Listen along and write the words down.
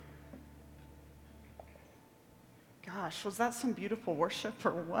gosh, was that some beautiful worship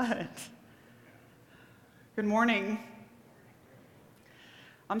or what? Good morning.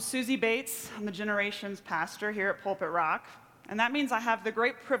 I'm Susie Bates. I'm the Generations pastor here at Pulpit Rock, and that means I have the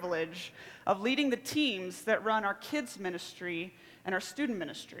great privilege of leading the teams that run our kids ministry and our student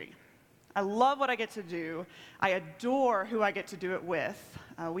ministry. I love what I get to do. I adore who I get to do it with.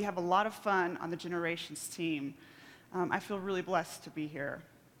 We have a lot of fun on the Generations team. I feel really blessed to be here.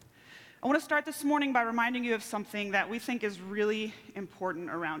 I want to start this morning by reminding you of something that we think is really important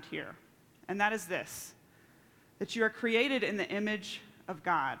around here, and that is this, that you are created in the image of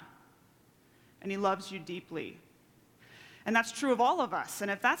God, and He loves you deeply. And that's true of all of us, and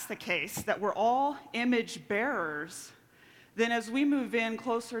if that's the case, that we're all image bearers, then as we move in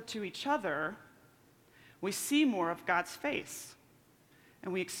closer to each other, we see more of God's face,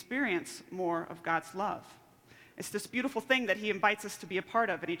 and we experience more of God's love. It's this beautiful thing that He invites us to be a part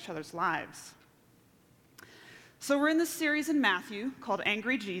of in each other's lives. So we're in this series in Matthew called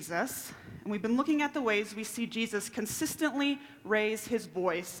Angry Jesus, and we've been looking at the ways we see Jesus consistently raise His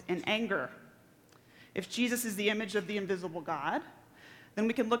voice in anger. If Jesus is the image of the invisible God, then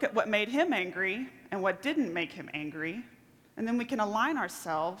we can look at what made Him angry and what didn't make Him angry, and then we can align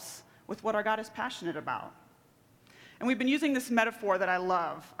ourselves with what our God is passionate about. And we've been using this metaphor that I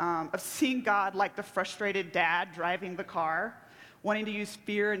love, of seeing God like the frustrated dad driving the car, wanting to use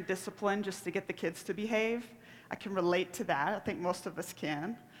fear and discipline just to get the kids to behave. I can relate to that. I think most of us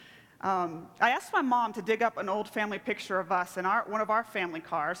can. I asked my mom to dig up an old family picture of us in one of our family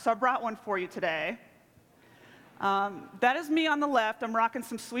cars, so I brought one for you today. That is me on the left. I'm rocking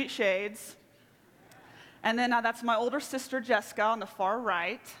some sweet shades. And then that's my older sister, Jessica, on the far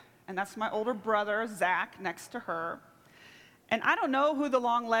right. And that's my older brother, Zach, next to her. And I don't know who the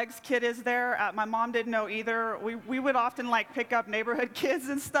long legs kid is there. My mom didn't know either. We would often pick up neighborhood kids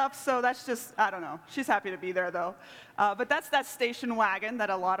and stuff, so that's just, I don't know. She's happy to be there though. But that's that station wagon that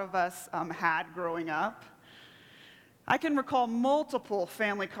a lot of us had growing up. I can recall multiple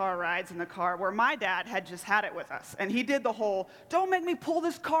family car rides in the car where my dad had just had it with us. And he did the whole, don't make me pull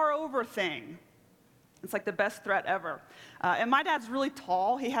this car over thing. It's like the best threat ever. And my dad's really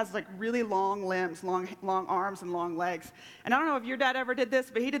tall. He has really long limbs, long arms and long legs. And I don't know if your dad ever did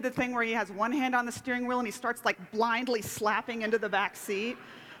this, but he did the thing where he has one hand on the steering wheel and he starts blindly slapping into the back seat.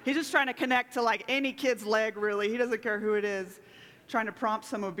 He's just trying to connect to any kid's leg, really. He doesn't care who it is, trying to prompt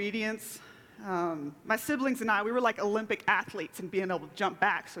some obedience. My siblings and I, we were like Olympic athletes in being able to jump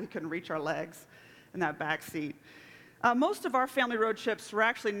back so he couldn't reach our legs in that back seat. Most of our family road trips were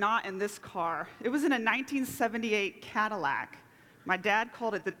actually not in this car. It was in a 1978 Cadillac. My dad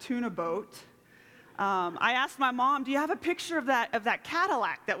called it the tuna boat. I asked my mom, do you have a picture of that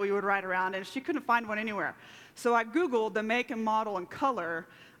Cadillac that we would ride around? And she couldn't find one anywhere. So I Googled the make and model and color,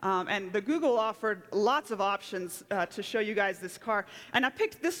 and the Google offered lots of options to show you guys this car. And I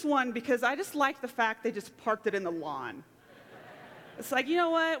picked this one because I just liked the fact they just parked it in the lawn. It's you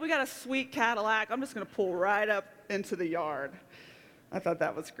know what? We got a sweet Cadillac. I'm just going to pull right up into the yard. I thought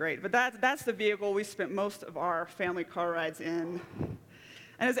that was great. But that's the vehicle we spent most of our family car rides in.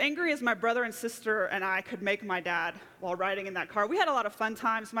 And as angry as my brother and sister and I could make my dad while riding in that car, we had a lot of fun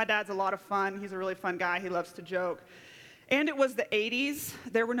times. My dad's a lot of fun. He's a really fun guy. He loves to joke. And it was the 80s.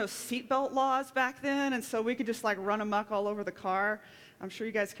 There were no seatbelt laws back then, and so we could just run amok all over the car. I'm sure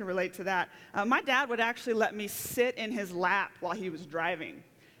you guys can relate to that. My dad would actually let me sit in his lap while he was driving.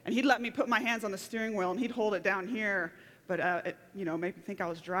 And he'd let me put my hands on the steering wheel, and he'd hold it down here, but it made me think I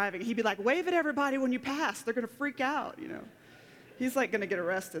was driving. He'd be like, wave at everybody when you pass. They're going to freak out, He's going to get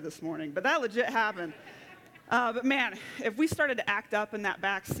arrested this morning, but that legit happened. But man, if we started to act up in that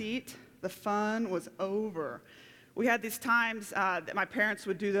back seat, the fun was over. We had these times that my parents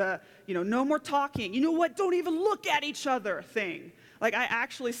would do the, no more talking. You know what? Don't even look at each other thing. I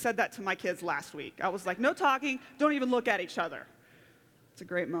actually said that to my kids last week. I was like, no talking, don't even look at each other. It's a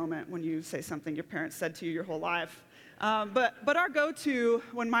great moment when you say something your parents said to you your whole life. But our go-to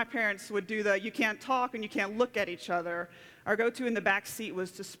when my parents would do the you can't talk and you can't look at each other, our go-to in the back seat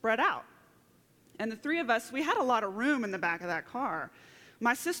was to spread out. And the three of us, we had a lot of room in the back of that car.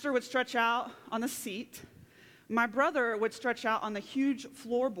 My sister would stretch out on the seat. My brother would stretch out on the huge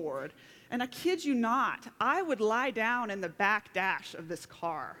floorboard. And I kid you not, I would lie down in the back dash of this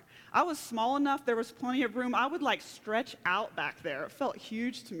car. I was small enough, there was plenty of room. I would stretch out back there. It felt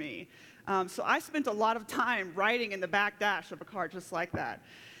huge to me. So I spent a lot of time riding in the back dash of a car just like that.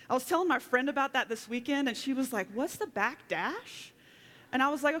 I was telling my friend about that this weekend, and she was like, what's the back dash? And I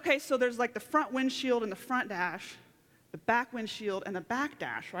was like, okay, so there's the front windshield and the front dash, the back windshield and the back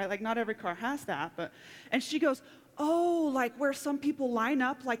dash, right? Not every car has that. And she goes, oh, like where some people line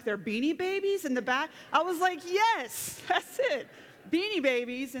up like they're Beanie Babies in the back? I was like, yes, that's it. Beanie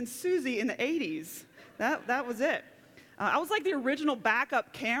Babies and Susie in the 80s. That was it. I was like the original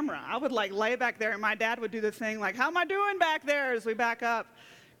backup camera. I would like lay back there and my dad would do the thing like, how am I doing back there as we back up?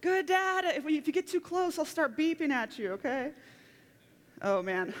 Good, Dad. If you get too close, I'll start beeping at you, okay? Oh,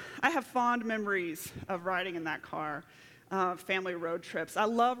 man. I have fond memories of riding in that car, family road trips. I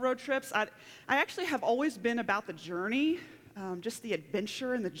love road trips. I actually have always been about the journey. Just the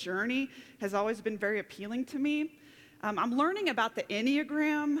adventure and the journey has always been very appealing to me. I'm learning about the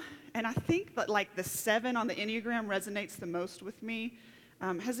Enneagram, and I think that like the 7 on the Enneagram resonates the most with me.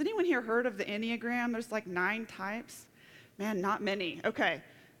 Has anyone here heard of the Enneagram? There's like 9 types. Man, not many. Okay.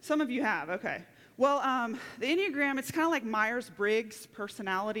 Some of you have, okay. Well, the Enneagram, it's kind of like Myers-Briggs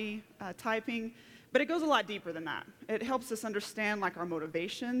personality typing, but it goes a lot deeper than that. It helps us understand like our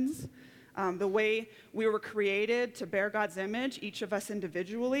motivations, the way we were created to bear God's image, each of us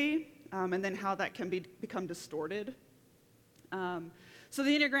individually, and then how that can become distorted. So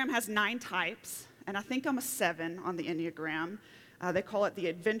the Enneagram has 9 types, and I think I'm a 7 on the Enneagram. They call it the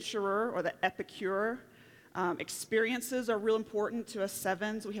adventurer or the epicure. Experiences are real important to us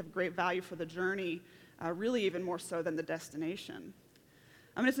 7s. We have great value for the journey, really even more so than the destination.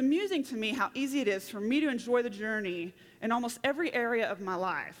 I mean, it's amusing to me how easy it is for me to enjoy the journey in almost every area of my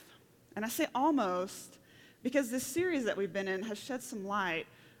life. And I say almost because this series that we've been in has shed some light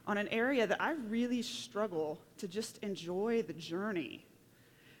on an area that I really struggle to just enjoy the journey.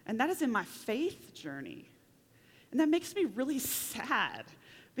 And that is in my faith journey. And that makes me really sad.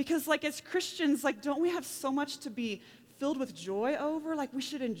 Because like as Christians, like don't we have so much to be filled with joy over? Like we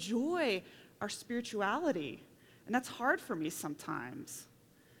should enjoy our spirituality. And that's hard for me sometimes.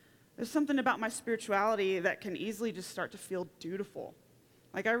 There's something about my spirituality that can easily just start to feel dutiful.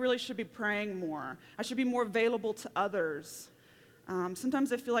 Like I really should be praying more. I should be more available to others.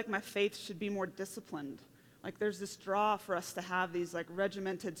 Sometimes I feel like my faith should be more disciplined. Like there's this draw for us to have these like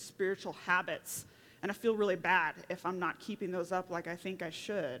regimented spiritual habits. And I feel really bad if I'm not keeping those up like I think I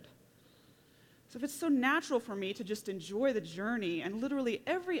should. So if it's so natural for me to just enjoy the journey and literally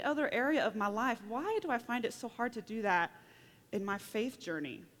every other area of my life, why do I find it so hard to do that in my faith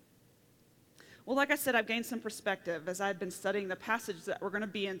journey? Well, like I said, I've gained some perspective as I've been studying the passage that we're going to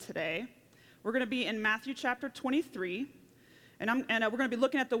be in today. We're going to be in Matthew chapter 23, and we're going to be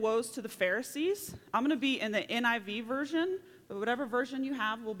looking at the woes to the Pharisees. I'm going to be in the NIV version. Whatever version you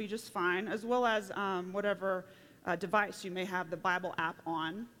have will be just fine, as well as whatever device you may have the Bible app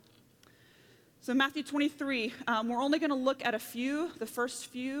on. So Matthew 23, we're only going to look at the first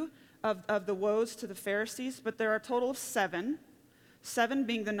few of the woes to the Pharisees, but there are a total of 7. 7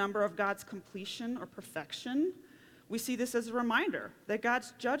 being the number of God's completion or perfection. We see this as a reminder that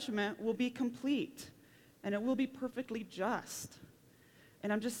God's judgment will be complete, and it will be perfectly just.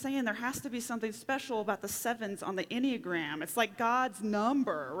 And I'm just saying there has to be something special about the 7s on the Enneagram. It's like God's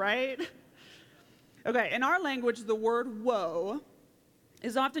number, right? Okay, in our language, the word woe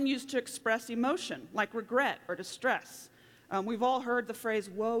is often used to express emotion, like regret or distress. We've all heard the phrase,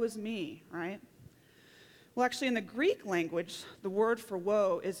 woe is me, right? Well, actually, in the Greek language, the word for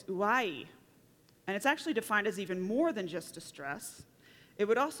woe is ouai, and it's actually defined as even more than just distress. It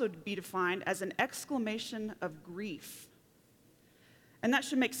would also be defined as an exclamation of grief. And that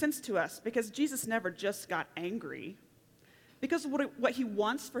should make sense to us because Jesus never just got angry. Because of what he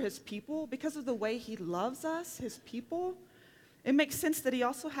wants for his people, because of the way he loves us, his people, it makes sense that he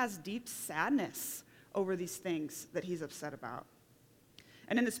also has deep sadness over these things that he's upset about.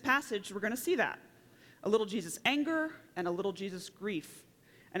 And in this passage, we're going to see that. A little Jesus anger and a little Jesus grief.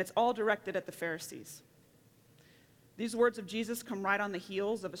 And it's all directed at the Pharisees. These words of Jesus come right on the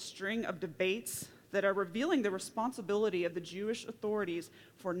heels of a string of debates that are revealing the responsibility of the Jewish authorities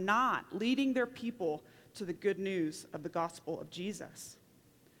for not leading their people to the good news of the gospel of Jesus.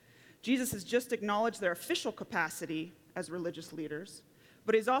 Jesus has just acknowledged their official capacity as religious leaders,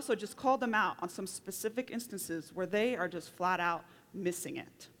 but he's also just called them out on some specific instances where they are just flat out missing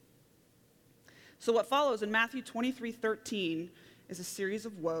it. So what follows in Matthew 23:13 is a series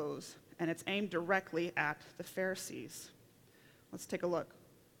of woes, and it's aimed directly at the Pharisees. Let's take a look.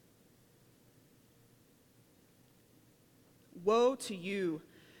 Woe to you,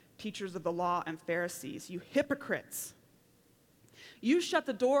 teachers of the law and Pharisees, you hypocrites! You shut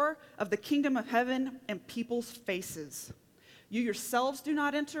the door of the kingdom of heaven in people's faces. You yourselves do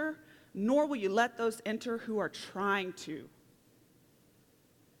not enter, nor will you let those enter who are trying to.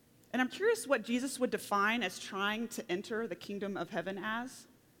 And I'm curious what Jesus would define as trying to enter the kingdom of heaven as.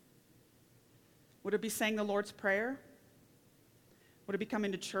 Would it be saying the Lord's Prayer? Would it be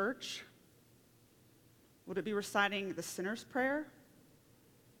coming to church? Would it be reciting the sinner's prayer?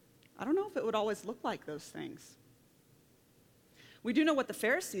 I don't know if it would always look like those things. We do know what the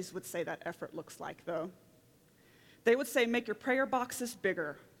Pharisees would say that effort looks like, though. They would say, make your prayer boxes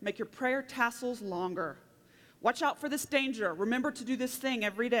bigger. Make your prayer tassels longer. Watch out for this danger. Remember to do this thing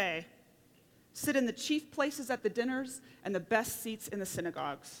every day. Sit in the chief places at the dinners and the best seats in the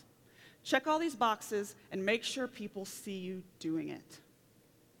synagogues. Check all these boxes and make sure people see you doing it.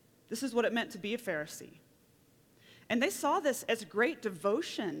 This is what it meant to be a Pharisee. And they saw this as great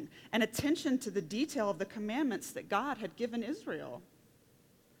devotion and attention to the detail of the commandments that God had given Israel.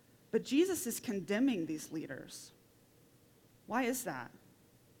 But Jesus is condemning these leaders. Why is that?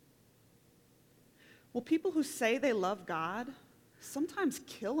 Well, people who say they love God sometimes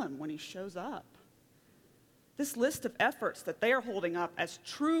kill him when he shows up. This list of efforts that they are holding up as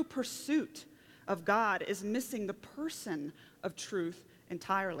true pursuit of God is missing the person of truth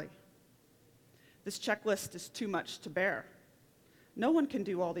entirely. This checklist is too much to bear. No one can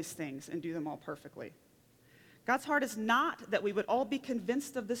do all these things and do them all perfectly. God's heart is not that we would all be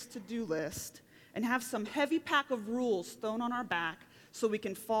convinced of this to-do list and have some heavy pack of rules thrown on our back so we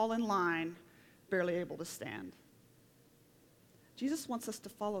can fall in line, barely able to stand. Jesus wants us to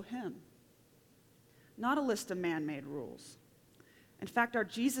follow him, not a list of man-made rules. In fact, our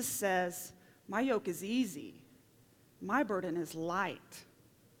Jesus says, my yoke is easy, my burden is light.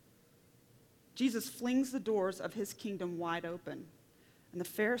 Jesus flings the doors of his kingdom wide open, and the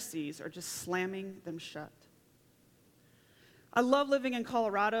Pharisees are just slamming them shut. I love living in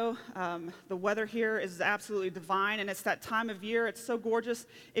Colorado. The weather here is absolutely divine, and it's that time of year. It's so gorgeous.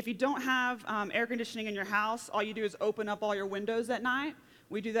 If you don't have air conditioning in your house, all you do is open up all your windows at night.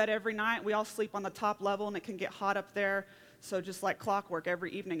 We do that every night. We all sleep on the top level, and it can get hot up there. So just like clockwork,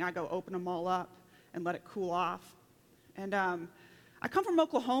 every evening I go open them all up and let it cool off. And I come from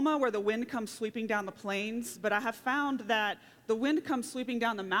Oklahoma, where the wind comes sweeping down the plains, but I have found that the wind comes sweeping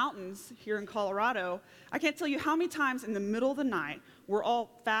down the mountains here in Colorado. I can't tell you how many times in the middle of the night we're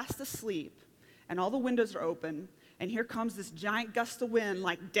all fast asleep and all the windows are open, and here comes this giant gust of wind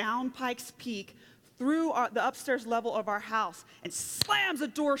like down Pikes Peak through the upstairs level of our house and slams the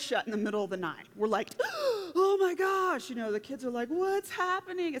door shut in the middle of the night. We're like, oh my gosh, the kids are like, what's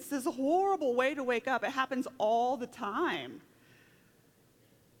happening? It's this horrible way to wake up. It happens all the time.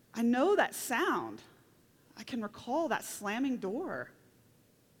 I know that sound. I can recall that slamming door.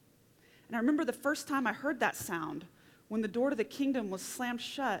 And I remember the first time I heard that sound when the door to the kingdom was slammed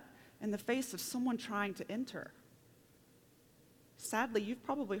shut in the face of someone trying to enter. Sadly, you've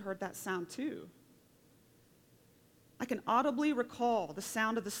probably heard that sound too. I can audibly recall the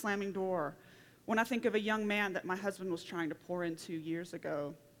sound of the slamming door when I think of a young man that my husband was trying to pour into years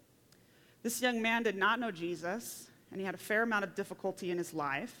ago. This young man did not know Jesus, and he had a fair amount of difficulty in his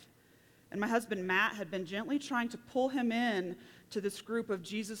life. And my husband, Matt, had been gently trying to pull him in to this group of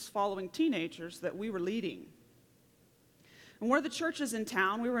Jesus-following teenagers that we were leading. And one of the churches in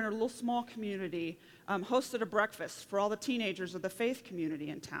town, we were in a little small community, hosted a breakfast for all the teenagers of the faith community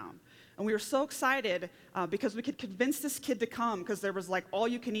in town. And we were so excited because we could convince this kid to come because there was like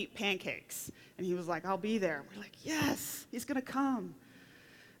all-you-can-eat pancakes. And he was like, I'll be there. We're like, yes, he's going to come.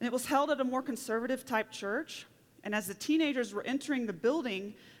 And it was held at a more conservative type church. And as the teenagers were entering the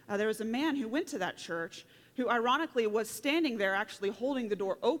building, there was a man who went to that church who ironically was standing there actually holding the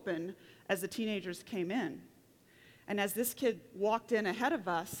door open as the teenagers came in. And as this kid walked in ahead of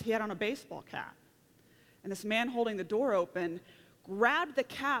us, he had on a baseball cap. And this man holding the door open grabbed the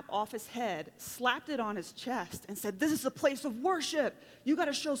cap off his head, slapped it on his chest, and said, this is a place of worship. You got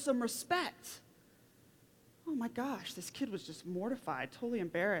to show some respect. Oh my gosh, this kid was just mortified, totally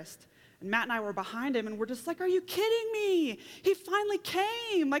embarrassed. And Matt and I were behind him, and we're just like, are you kidding me? He finally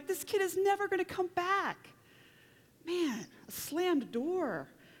came. Like, this kid is never going to come back. Man, a slammed door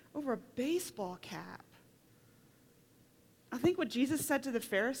over a baseball cap. I think what Jesus said to the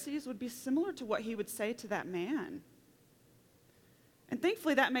Pharisees would be similar to what he would say to that man. And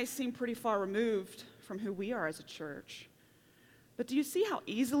thankfully, that may seem pretty far removed from who we are as a church. But do you see how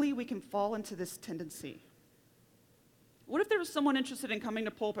easily we can fall into this tendency? What if there was someone interested in coming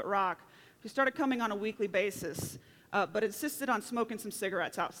to Pulpit Rock who started coming on a weekly basis, but insisted on smoking some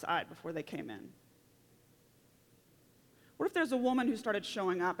cigarettes outside before they came in? What if there's a woman who started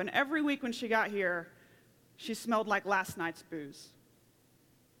showing up, and every week when she got here, she smelled like last night's booze?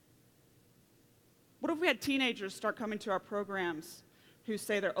 What if we had teenagers start coming to our programs who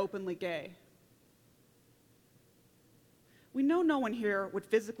say they're openly gay? We know no one here would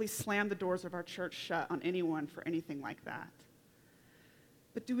physically slam the doors of our church shut on anyone for anything like that.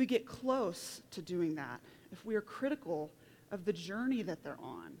 But do we get close to doing that if we are critical of the journey that they're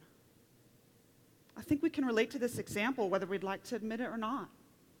on? I think we can relate to this example whether we'd like to admit it or not.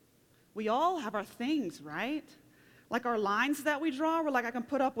 We all have our things, right? Like our lines that we draw, we're like, I can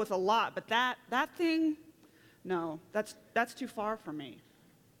put up with a lot, but that thing, no, that's too far for me.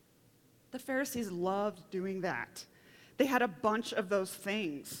 The Pharisees loved doing that. They had a bunch of those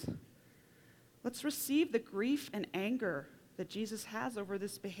things. Let's receive the grief and anger that Jesus has over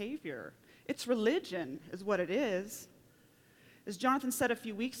this behavior. It's religion, is what it is. As Jonathan said a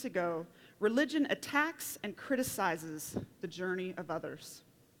few weeks ago, religion attacks and criticizes the journey of others.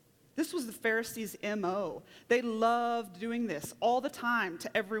 This was the Pharisees' MO. They loved doing this all the time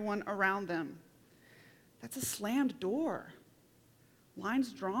to everyone around them. That's a slammed door.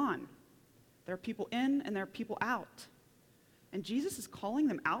 Lines drawn. There are people in and there are people out. And Jesus is calling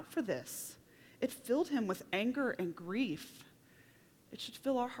them out for this. It filled him with anger and grief. It should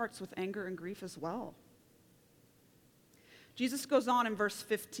fill our hearts with anger and grief as well. Jesus goes on in verse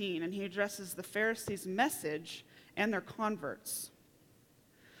 15, and he addresses the Pharisees' message and their converts.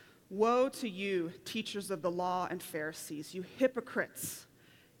 Woe to you, teachers of the law and Pharisees, you hypocrites!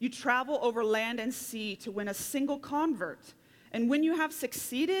 You travel over land and sea to win a single convert, and when you have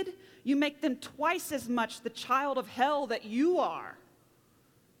succeeded, you make them twice as much the child of hell that you are.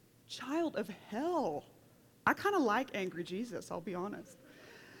 Child of hell. I kind of like angry Jesus, I'll be honest.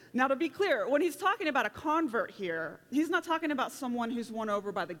 Now, to be clear, when he's talking about a convert here, he's not talking about someone who's won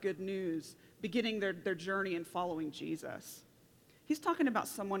over by the good news, beginning their journey in following Jesus. He's talking about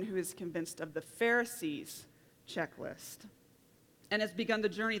someone who is convinced of the Pharisees' checklist and has begun the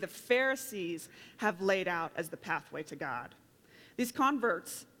journey the Pharisees have laid out as the pathway to God. These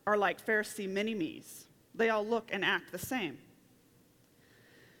converts are like Pharisee mini-me's. They all look and act the same.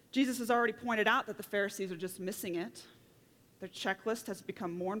 Jesus has already pointed out that the Pharisees are just missing it. Their checklist has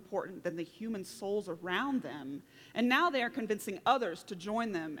become more important than the human souls around them, and now they are convincing others to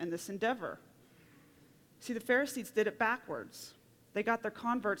join them in this endeavor. See, the Pharisees did it backwards. They got their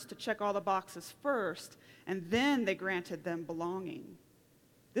converts to check all the boxes first, and then they granted them belonging.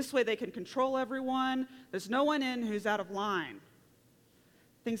 This way they can control everyone. There's no one in who's out of line.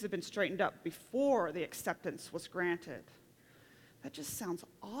 Things have been straightened up before the acceptance was granted. That just sounds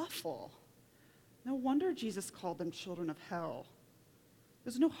awful. No wonder Jesus called them children of hell.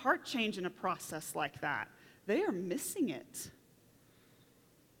 There's no heart change in a process like that. They are missing it.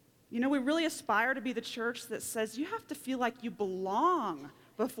 You know, we really aspire to be the church that says you have to feel like you belong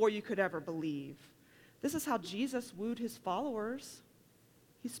before you could ever believe. This is how Jesus wooed his followers.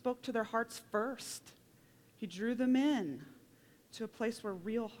 He spoke to their hearts first. He drew them in to a place where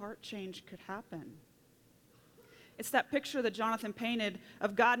real heart change could happen. It's that picture that Jonathan painted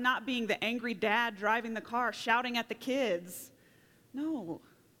of God not being the angry dad driving the car, shouting at the kids. No,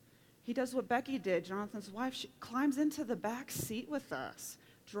 he does what Becky did, Jonathan's wife. She climbs into the back seat with us,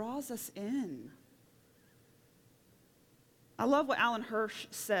 draws us in. I love what Alan Hirsch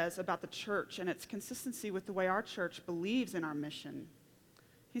says about the church and its consistency with the way our church believes in our mission.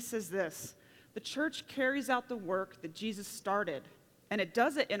 He says this: the church carries out the work that Jesus started, and it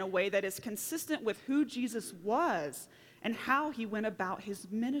does it in a way that is consistent with who Jesus was and how he went about his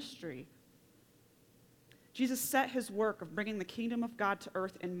ministry. Jesus set his work of bringing the kingdom of God to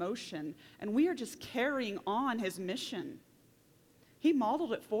earth in motion, and we are just carrying on his mission. He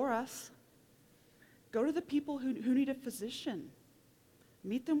modeled it for us. Go to the people who need a physician.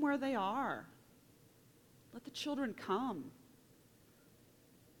 Meet them where they are. Let the children come.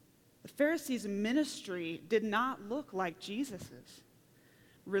 The Pharisees' ministry did not look like Jesus's.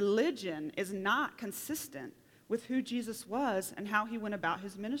 Religion is not consistent with who Jesus was and how he went about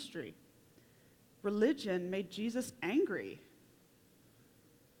his ministry. Religion made Jesus angry.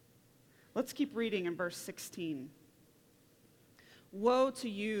 Let's keep reading in verse 16. Woe to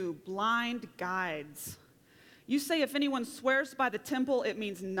you, blind guides! You say if anyone swears by the temple, it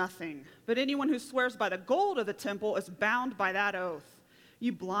means nothing. But anyone who swears by the gold of the temple is bound by that oath.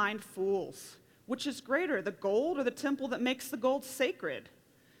 You blind fools! Which is greater, the gold or the temple that makes the gold sacred?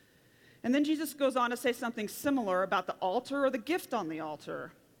 And then Jesus goes on to say something similar about the altar or the gift on the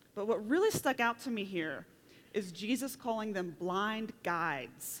altar. But what really stuck out to me here is Jesus calling them blind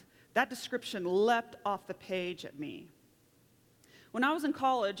guides. That description leapt off the page at me. When I was in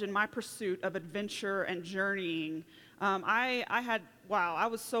college in my pursuit of adventure and journeying, I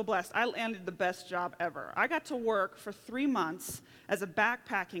was so blessed. I landed the best job ever. I got to work for 3 months as a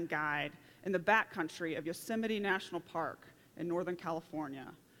backpacking guide in the backcountry of Yosemite National Park in Northern California.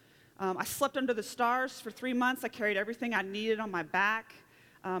 I slept under the stars for 3 months. I carried everything I needed on my back.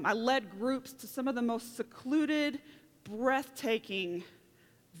 I led groups to some of the most secluded, breathtaking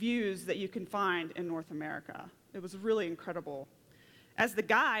views that you can find in North America. It was really incredible. As the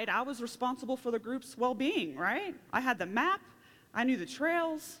guide, I was responsible for the group's well-being, right? I had the map, I knew the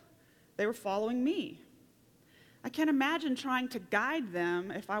trails, they were following me. I can't imagine trying to guide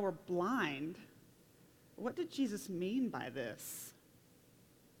them if I were blind. What did Jesus mean by this?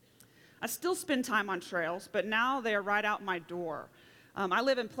 I still spend time on trails, but now they are right out my door. I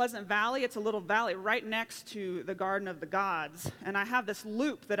live in Pleasant Valley. It's a little valley right next to the Garden of the Gods, and I have this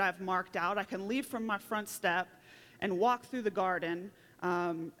loop that I've marked out. I can leave from my front step and walk through the garden,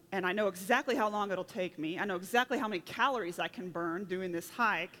 and I know exactly how long it'll take me. I know exactly how many calories I can burn doing this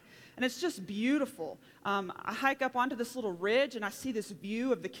hike, and it's just beautiful. I hike up onto this little ridge, and I see this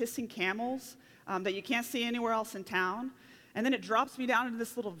view of the Kissing Camels that you can't see anywhere else in town. And then it drops me down into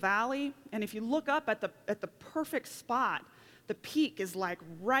this little valley, and if you look up at the perfect spot, the peak is like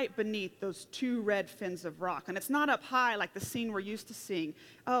right beneath those two red fins of rock. And it's not up high like the scene we're used to seeing.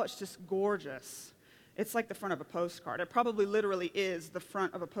 Oh, it's just gorgeous. It's like the front of a postcard. It probably literally is the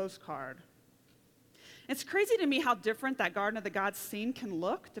front of a postcard. It's crazy to me how different that Garden of the Gods scene can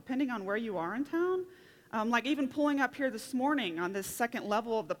look depending on where you are in town. Like even pulling up here this morning on this second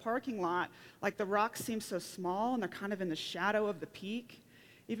level of the parking lot, like the rocks seem so small and they're kind of in the shadow of the peak.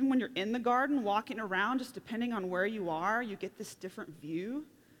 Even when you're in the garden, walking around, just depending on where you are, you get this different view.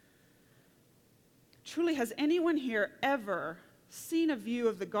 Truly, has anyone here ever seen a view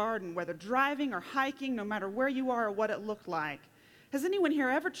of the garden, whether driving or hiking, no matter where you are or what it looked like? Has anyone here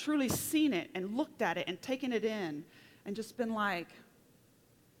ever truly seen it and looked at it and taken it in and just been like,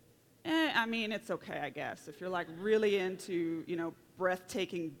 I mean, it's okay, I guess, if you're like really into,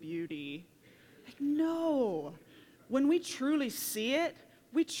 breathtaking beauty. Like, no. When we truly see it,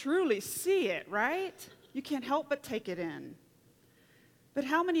 right? You can't help but take it in. But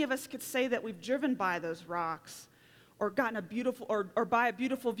how many of us could say that we've driven by those rocks or gotten a beautiful, or by a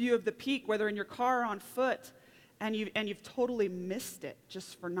beautiful view of the peak, whether in your car or on foot, and you've totally missed it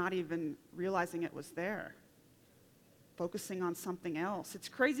just for not even realizing it was there? Focusing on something else. It's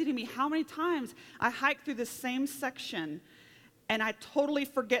crazy to me how many times I hike through this same section and I totally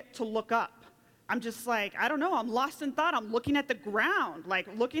forget to look up. I'm just like, I don't know, I'm lost in thought. I'm looking at the ground, like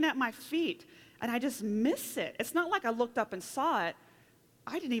looking at my feet, and I just miss it. It's not like I looked up and saw it.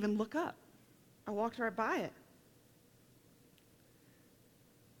 I didn't even look up. I walked right by it.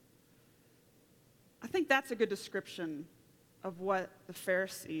 I think that's a good description of what the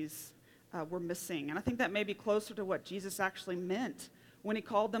Pharisees were missing. And I think that may be closer to what Jesus actually meant when he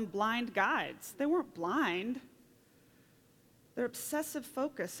called them blind guides. They weren't blind. Their obsessive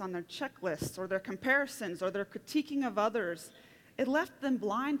focus on their checklists or their comparisons or their critiquing of others, it left them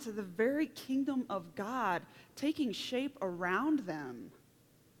blind to the very kingdom of God taking shape around them.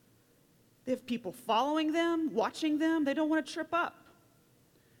 They have people following them, watching them. They don't want to trip up.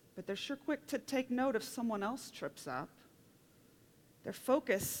 But they're sure quick to take note if someone else trips up. Their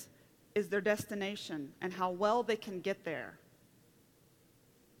focus is their destination and how well they can get there.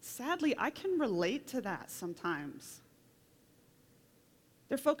 Sadly, I can relate to that sometimes.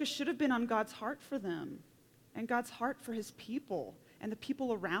 Their focus should have been on God's heart for them and God's heart for his people and the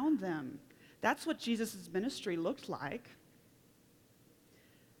people around them. That's what Jesus' ministry looked like.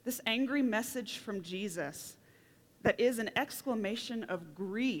 This angry message from Jesus that is an exclamation of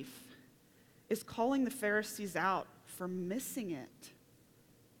grief is calling the Pharisees out for missing it.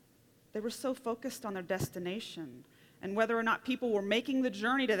 They were so focused on their destination and whether or not people were making the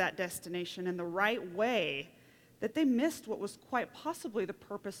journey to that destination in the right way that they missed what was quite possibly the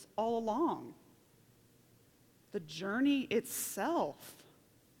purpose all along. The journey itself.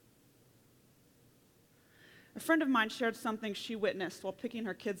 A friend of mine shared something she witnessed while picking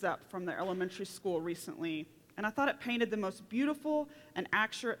her kids up from their elementary school recently, and I thought it painted the most beautiful and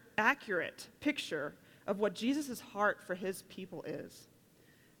accurate picture of what Jesus' heart for his people is.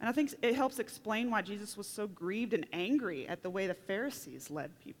 And I think it helps explain why Jesus was so grieved and angry at the way the Pharisees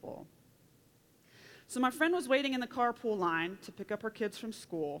led people. So my friend was waiting in the carpool line to pick up her kids from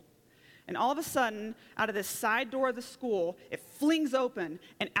school, and all of a sudden, out of this side door of the school, it flings open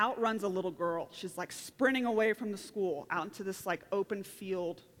and out runs a little girl. She's like sprinting away from the school out into this like open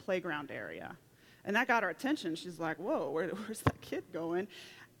field playground area. And that got her attention. She's like, whoa, where's that kid going?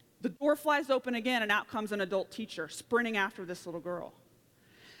 The door flies open again, and out comes an adult teacher sprinting after this little girl.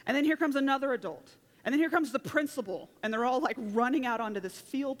 And then here comes another adult. And then here comes the principal, and they're all like running out onto this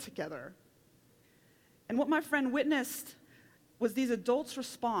field together. And what my friend witnessed was these adults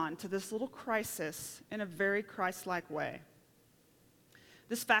respond to this little crisis in a very Christ-like way.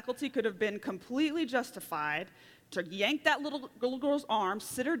 This faculty could have been completely justified to yank that little girl's arm,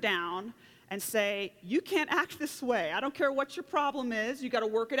 sit her down, and say, you can't act this way. I don't care what your problem is. You got to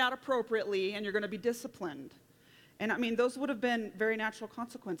work it out appropriately, and you're going to be disciplined. And I mean, those would have been very natural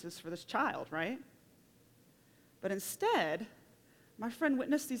consequences for this child, right? But instead, my friend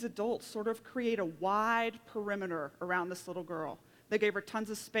witnessed these adults sort of create a wide perimeter around this little girl. They gave her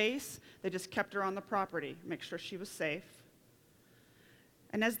tons of space. They just kept her on the property, make sure she was safe.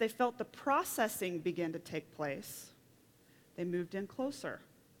 And as they felt the processing begin to take place, they moved in closer.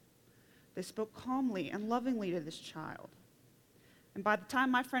 They spoke calmly and lovingly to this child. And by the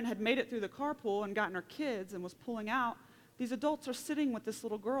time my friend had made it through the carpool and gotten her kids and was pulling out, these adults are sitting with this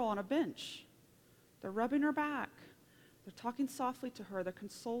little girl on a bench. They're rubbing her back. They're talking softly to her. They're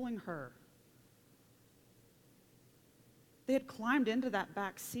consoling her. They had climbed into that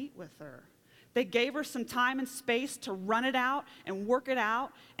back seat with her. They gave her some time and space to run it out and work it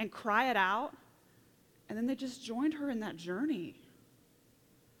out and cry it out. And then they just joined her in that journey.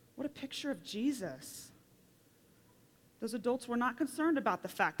 What a picture of Jesus. Those adults were not concerned about the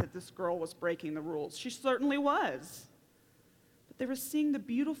fact that this girl was breaking the rules. She certainly was. But they were seeing the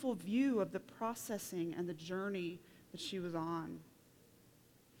beautiful view of the processing and the journey that she was on.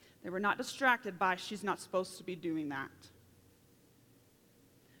 They were not distracted by, she's not supposed to be doing that.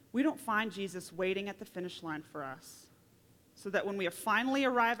 We don't find Jesus waiting at the finish line for us, so that when we finally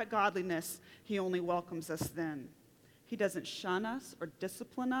arrive at godliness, he only welcomes us then. He doesn't shun us or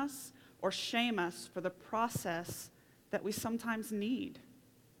discipline us or shame us for the process that we sometimes need.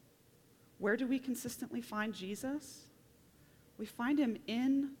 Where do we consistently find Jesus? We find him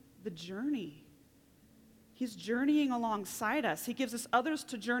in the journey. He's journeying alongside us. He gives us others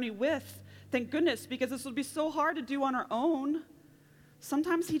to journey with. Thank goodness, because this would be so hard to do on our own.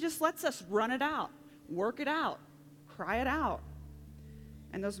 Sometimes he just lets us run it out, work it out, cry it out.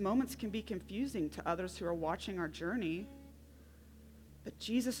 And those moments can be confusing to others who are watching our journey. But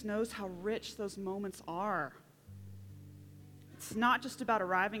Jesus knows how rich those moments are. It's not just about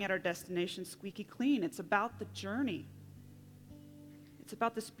arriving at our destination squeaky clean. It's about the journey. It's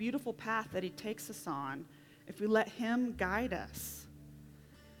about this beautiful path that he takes us on if we let him guide us.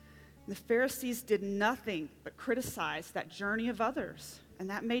 The Pharisees did nothing but criticize that journey of others, and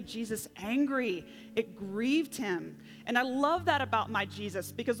that made Jesus angry. It grieved him. And I love that about my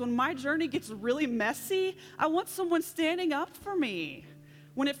Jesus, because when my journey gets really messy, I want someone standing up for me.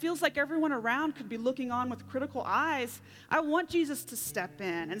 When it feels like everyone around could be looking on with critical eyes, I want Jesus to step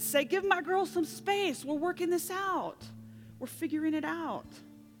in and say, give my girl some space. We're working this out. We're figuring it out.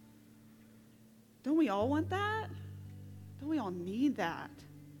 Don't we all want that? Don't we all need that?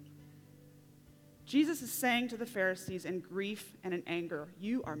 Jesus is saying to the Pharisees in grief and in anger,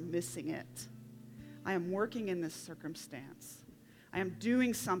 you are missing it. I am working in this circumstance. I am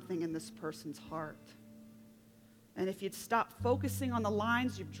doing something in this person's heart. And if you'd stop focusing on the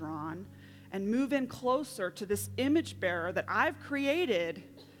lines you've drawn and move in closer to this image bearer that I've created,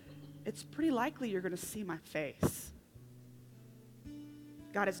 it's pretty likely you're going to see my face.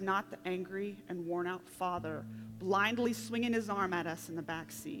 God is not the angry and worn-out father blindly swinging his arm at us in the back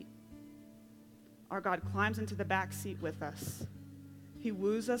seat. Our God climbs into the back seat with us. He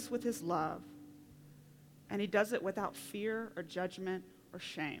woos us with his love, and he does it without fear or judgment or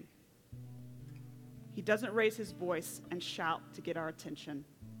shame. He doesn't raise his voice and shout to get our attention.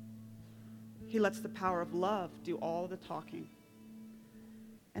 He lets the power of love do all the talking.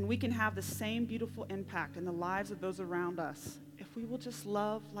 And we can have the same beautiful impact in the lives of those around us if we will just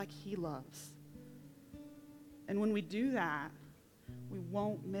love like he loves. And when we do that, we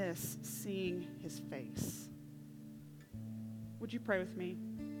won't miss seeing his face. Would you pray with me?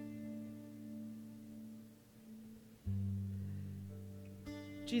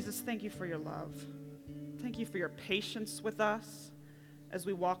 Jesus, thank you for your love. Thank you for your patience with us as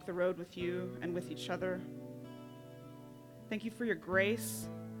we walk the road with you and with each other. Thank you for your grace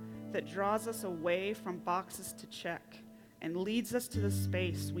that draws us away from boxes to check and leads us to the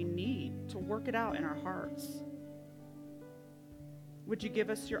space we need to work it out in our hearts. Would you give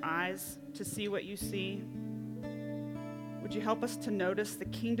us your eyes to see what you see? Would you help us to notice the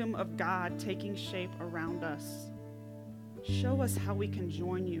kingdom of God taking shape around us? Show us how we can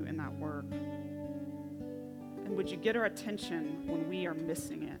join you in that work. And would you get our attention when we are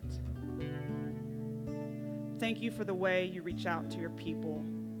missing it? Thank you for the way you reach out to your people,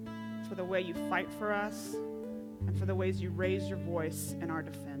 for the way you fight for us, and for the ways you raise your voice in our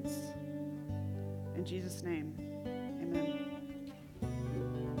defense. In Jesus' name, amen.